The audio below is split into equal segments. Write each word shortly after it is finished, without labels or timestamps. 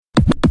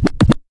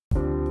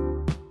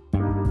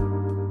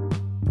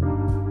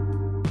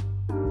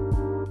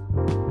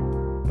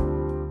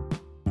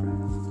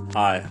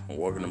Hi,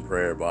 welcome to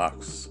Prayer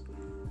Box.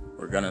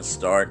 We're going to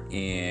start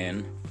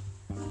in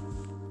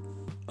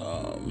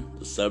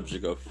the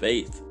subject of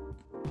faith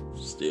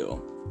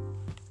still.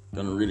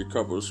 Going to read a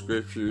couple of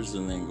scriptures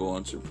and then go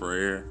into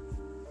prayer.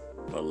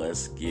 But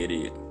let's get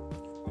it.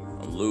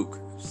 Luke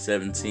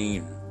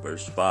 17,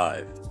 verse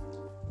 5.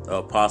 The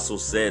apostle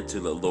said to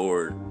the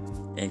Lord,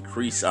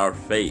 "Increase our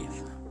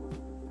faith."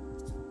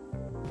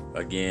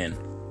 Again,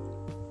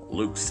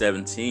 Luke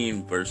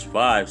 17, verse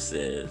 5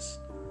 says,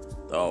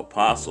 the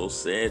apostle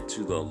said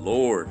to the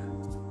Lord,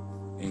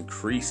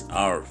 "Increase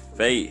our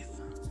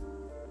faith."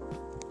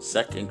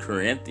 2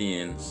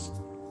 Corinthians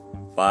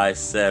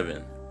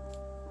 5:7.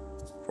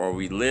 For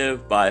we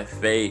live by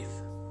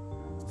faith,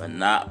 but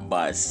not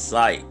by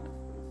sight.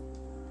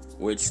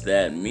 Which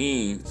that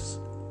means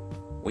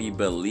we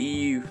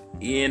believe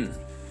in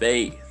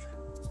faith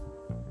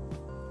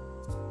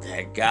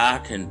that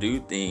God can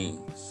do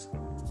things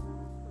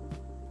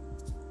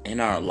in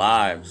our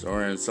lives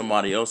or in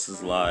somebody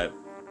else's life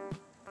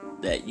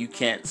that you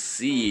can't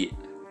see it.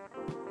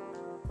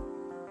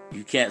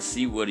 You can't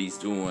see what he's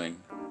doing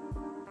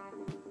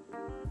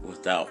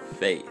without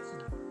faith.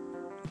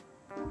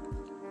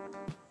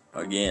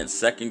 Again,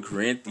 2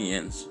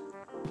 Corinthians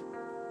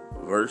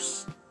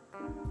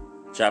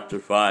chapter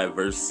 5,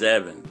 verse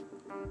 7.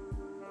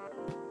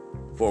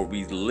 For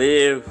we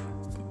live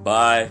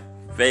by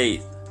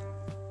faith,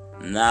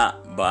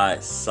 not by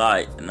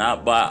sight,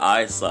 not by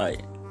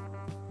eyesight.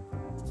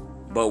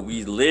 But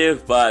we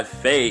live by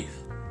faith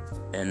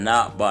and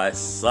not by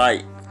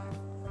sight.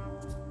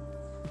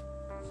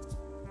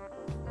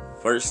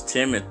 1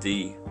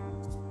 Timothy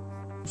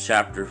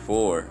chapter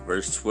 4,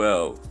 verse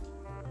 12.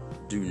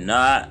 Do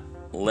not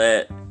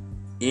let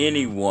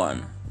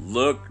anyone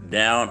look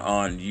down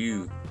on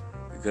you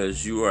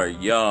because you are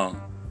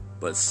young,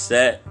 but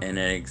set an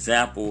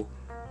example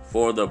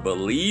for the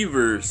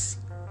believers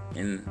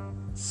in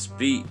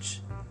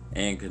speech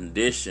and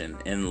condition,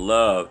 in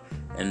love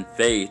and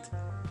faith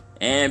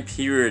and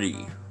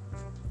purity.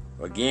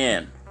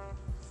 Again,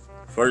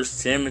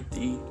 1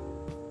 Timothy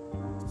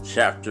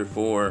chapter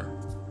 4,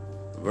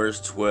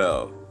 verse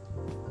 12.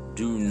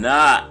 Do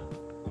not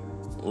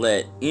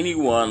let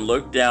anyone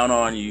look down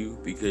on you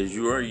because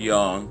you are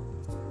young,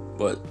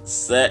 but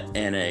set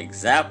an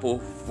example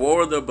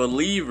for the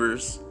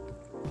believers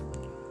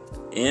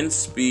in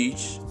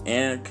speech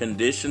and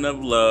condition of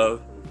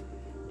love,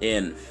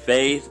 in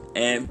faith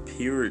and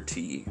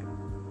purity.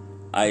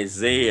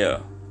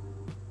 Isaiah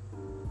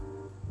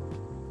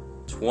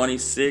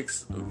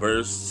 26,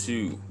 verse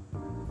 2.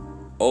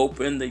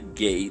 Open the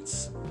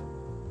gates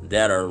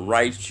that are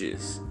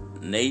righteous.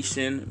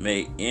 Nation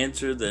may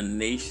enter, the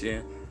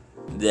nation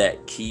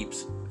that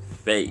keeps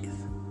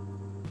faith.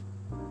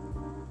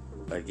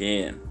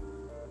 Again,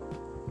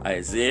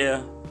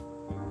 Isaiah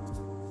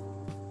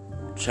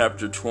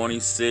chapter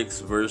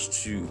 26,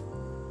 verse 2.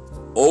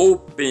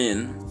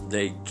 Open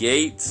the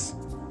gates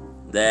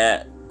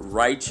that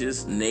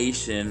righteous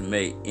nation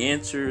may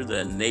enter,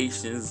 the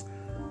nations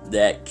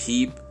that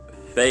keep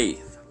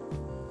faith.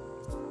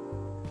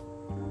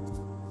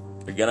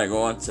 We're gonna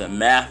go into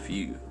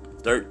Matthew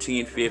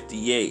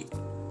 13:58.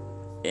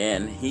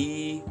 And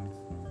he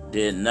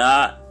did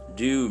not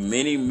do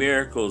many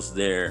miracles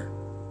there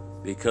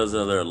because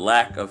of their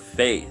lack of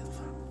faith.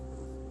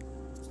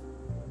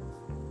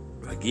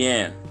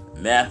 Again,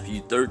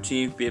 Matthew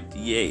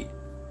 13:58.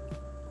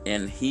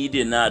 And he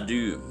did not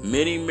do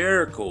many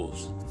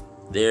miracles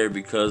there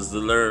because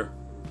of their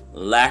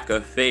lack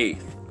of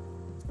faith.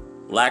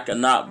 Lack of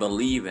not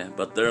believing,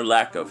 but their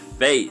lack of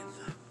faith.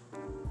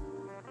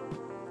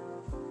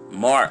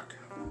 Mark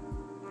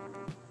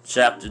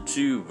chapter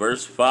 2,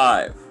 verse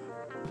 5.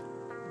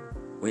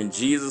 When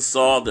Jesus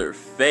saw their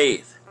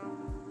faith,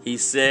 he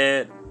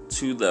said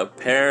to the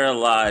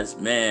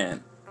paralyzed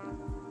man,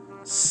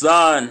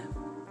 "Son,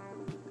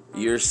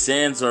 your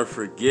sins are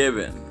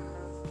forgiven."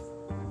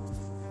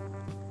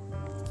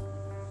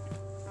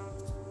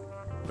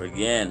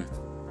 Again,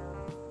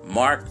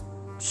 Mark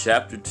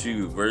chapter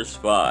 2, verse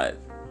 5.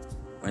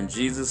 When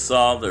Jesus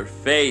saw their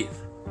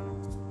faith,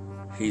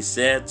 he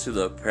said to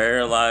the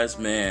paralyzed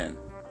man,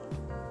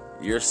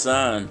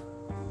 "Son,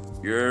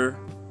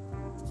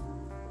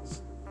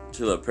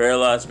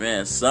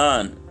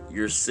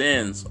 your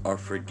sins are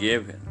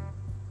forgiven."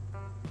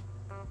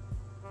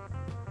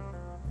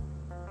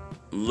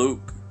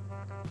 Luke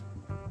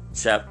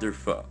chapter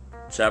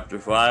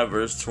 5,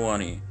 verse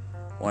 20.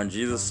 When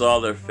Jesus saw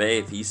their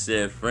faith, he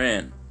said,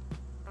 "Friend,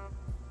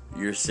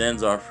 your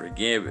sins are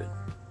forgiven."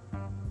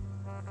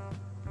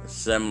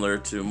 Similar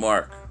to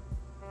Mark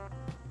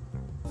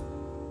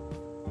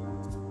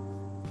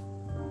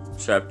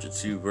chapter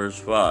 2, verse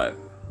 5.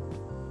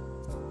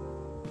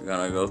 We're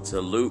going to go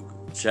to Luke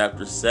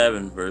chapter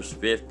 7, verse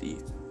 50.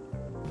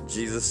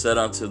 Jesus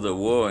said to the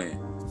woman,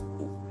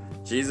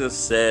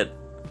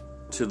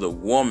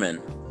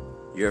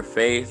 "Your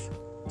faith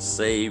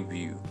saved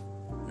you.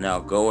 Now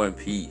go in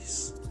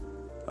peace."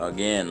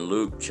 Again,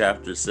 Luke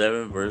chapter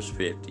 7, verse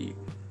 50.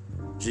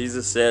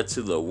 Jesus said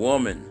to the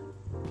woman,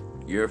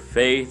 "Your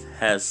faith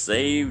has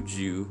saved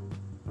you.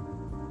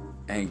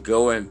 and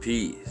go in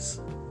peace.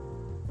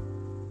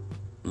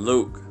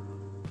 Luke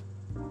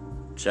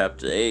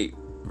chapter 8,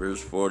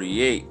 verse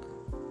 48.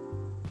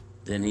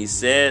 Then he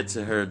said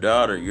to her,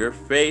 daughter, your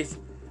faith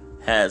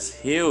has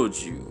healed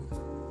you.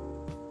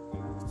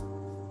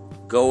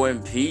 Go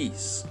in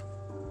peace.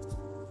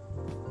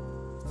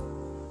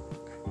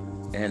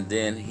 And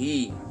then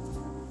he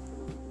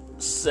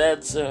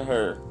said to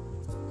her,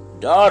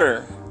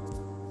 daughter,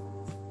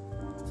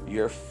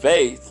 your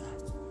faith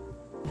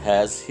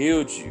has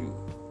healed you.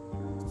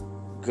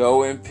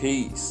 Go in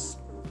peace.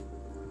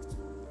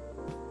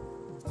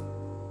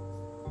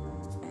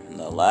 And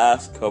the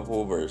last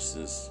couple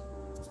verses,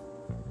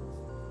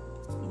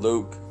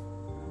 Luke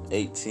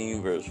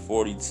 18, verse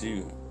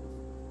 42.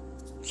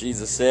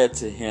 Jesus said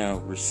to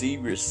him,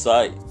 receive your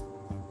sight.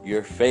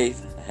 Your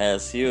faith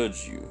has healed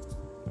you.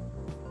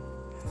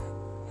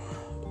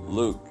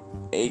 Luke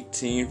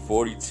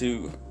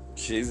 18:42.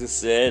 Jesus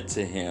said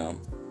to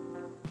him,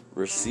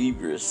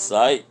 receive your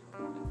sight.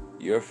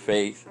 Your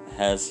faith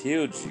has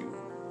healed you.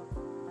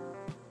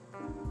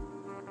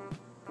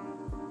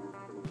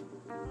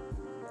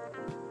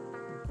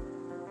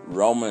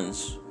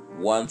 Romans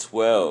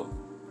 1:12.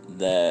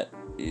 That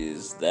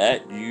is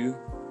that you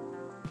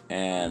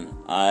and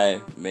I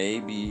may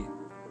be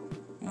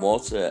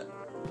mortally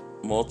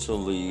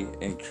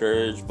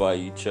encouraged by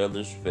each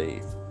other's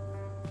faith.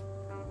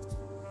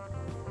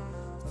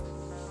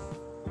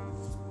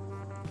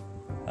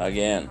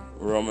 Again,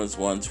 Romans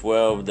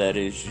 1:12, that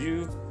is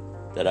you,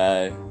 that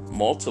I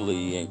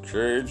mortally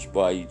encouraged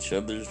by each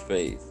other's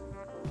faith.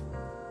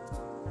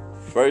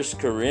 1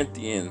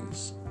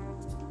 Corinthians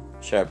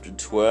chapter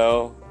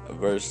 12,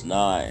 verse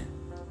 9.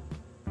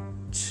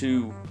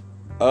 To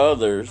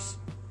others,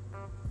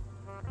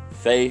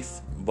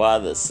 faith by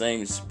the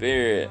same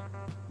Spirit,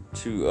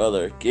 to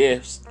other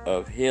gifts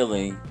of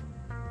healing,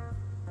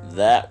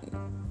 that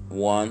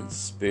one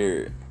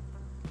Spirit.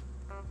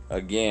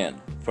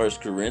 Again, 1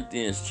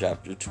 Corinthians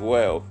chapter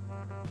 12,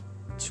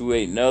 to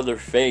another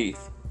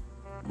faith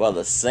by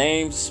the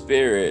same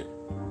Spirit,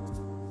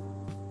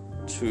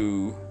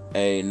 to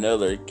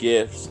another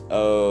gifts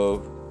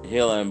of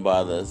healing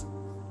by the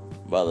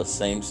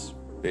same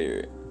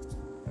Spirit.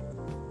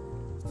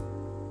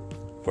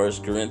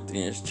 1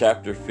 Corinthians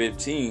chapter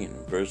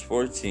 15, verse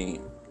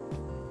 14.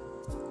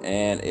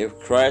 And if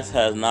Christ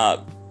has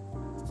not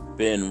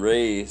been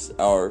raised,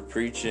 our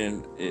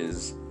preaching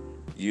is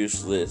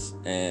useless,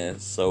 and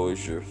so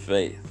is your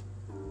faith.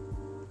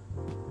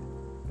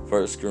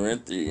 1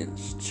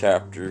 Corinthians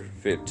chapter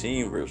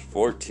 15, verse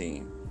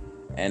 14.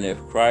 And if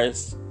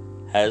Christ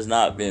has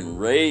not been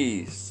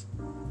raised,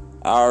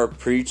 our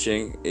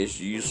preaching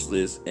is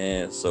useless,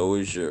 and so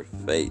is your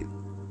faith.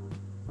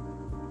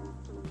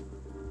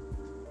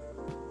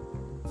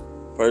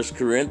 1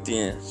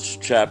 Corinthians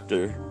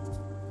chapter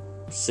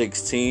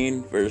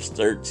 16, verse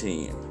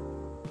 13.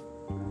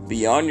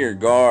 Be on your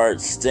guard,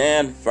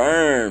 stand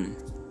firm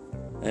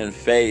in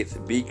faith,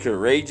 be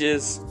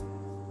courageous,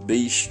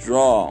 be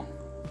strong.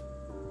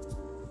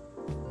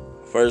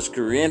 1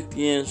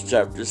 Corinthians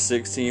chapter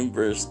 16,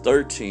 verse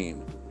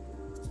 13.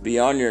 Be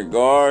on your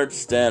guard,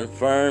 stand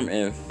firm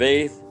in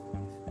faith,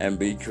 and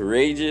be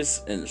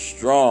courageous and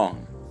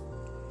strong.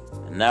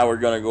 And now we're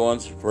going to go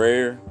into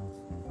prayer.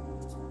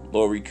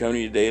 Lord, we come to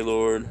you today,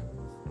 Lord.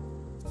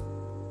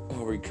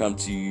 Lord, we come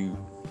to you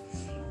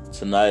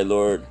tonight,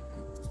 Lord.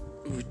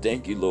 We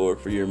thank you, Lord,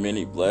 for your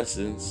many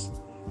blessings.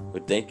 We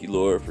thank you,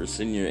 Lord, for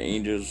sending your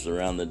angels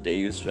around the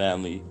Davis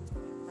family,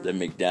 the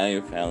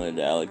McDaniel family,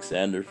 the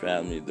Alexander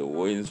family, the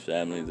Williams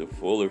family, the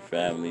Fuller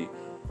family,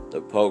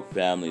 the Polk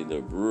family,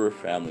 the Brewer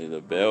family,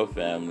 the Bell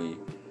family,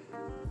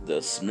 the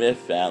Smith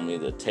family,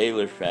 the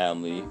Taylor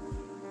family,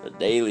 the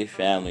Daly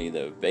family,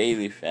 the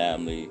Bailey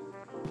family,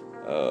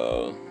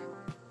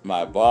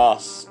 my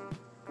boss,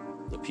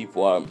 the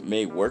people I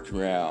may work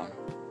around.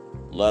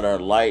 Let our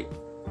light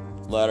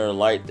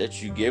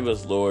that you give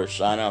us, Lord,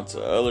 shine out to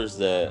others,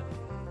 that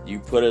you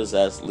put us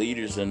as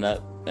leaders and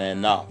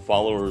not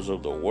followers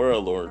of the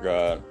world, Lord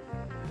God.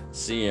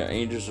 See your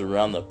angels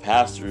around the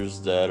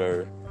pastors that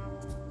are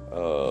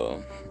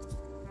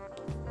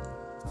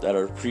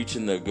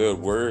preaching the good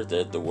word,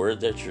 that the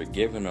word that you're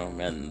giving them,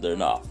 and they're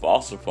not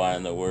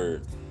falsifying the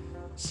word.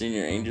 Send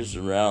your angels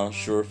around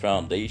Shore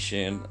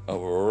Foundation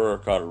of Aurora,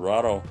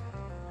 Colorado.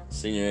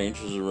 Send your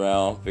angels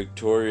around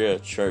Victoria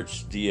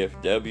Church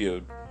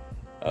DFW,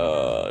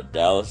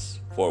 Dallas,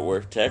 Fort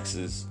Worth,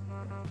 Texas.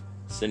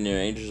 Send your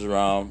angels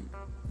around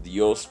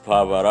Dios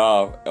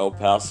Pavara, El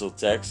Paso,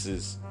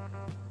 Texas.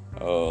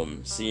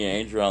 Send your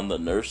angels around the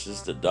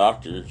nurses, the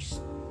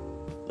doctors,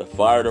 the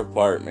fire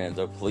department,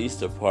 the police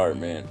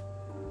department.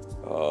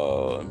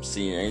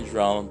 Send your angels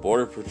around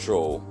Border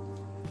Patrol.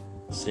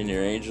 Send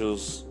your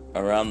angels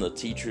around the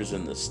teachers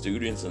and the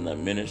students and the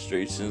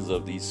administrations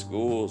of these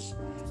schools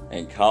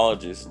and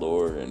colleges,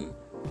 Lord. And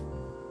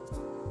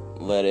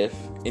let if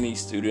any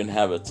student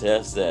have a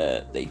test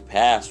that they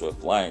pass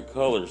with flying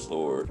colors,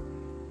 Lord.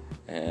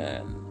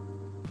 And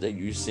that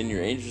you send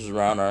your angels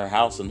around our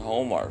house and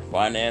home, our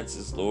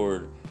finances,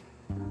 Lord,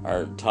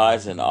 our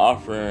tithes and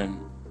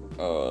offering,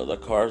 the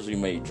cars we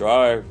may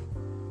drive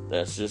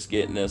that's just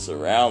getting us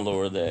around,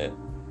 Lord, that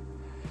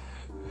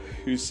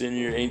you send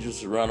your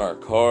angels around our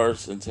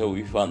cars until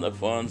we find the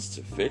funds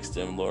to fix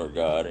them, Lord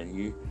God, and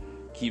you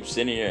keep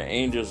sending your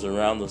angels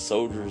around the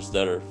soldiers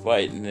that are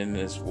fighting in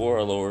this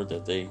war, Lord,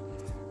 that they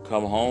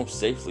come home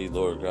safely,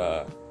 Lord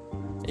God.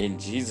 In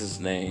Jesus'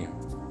 name,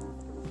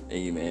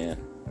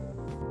 amen.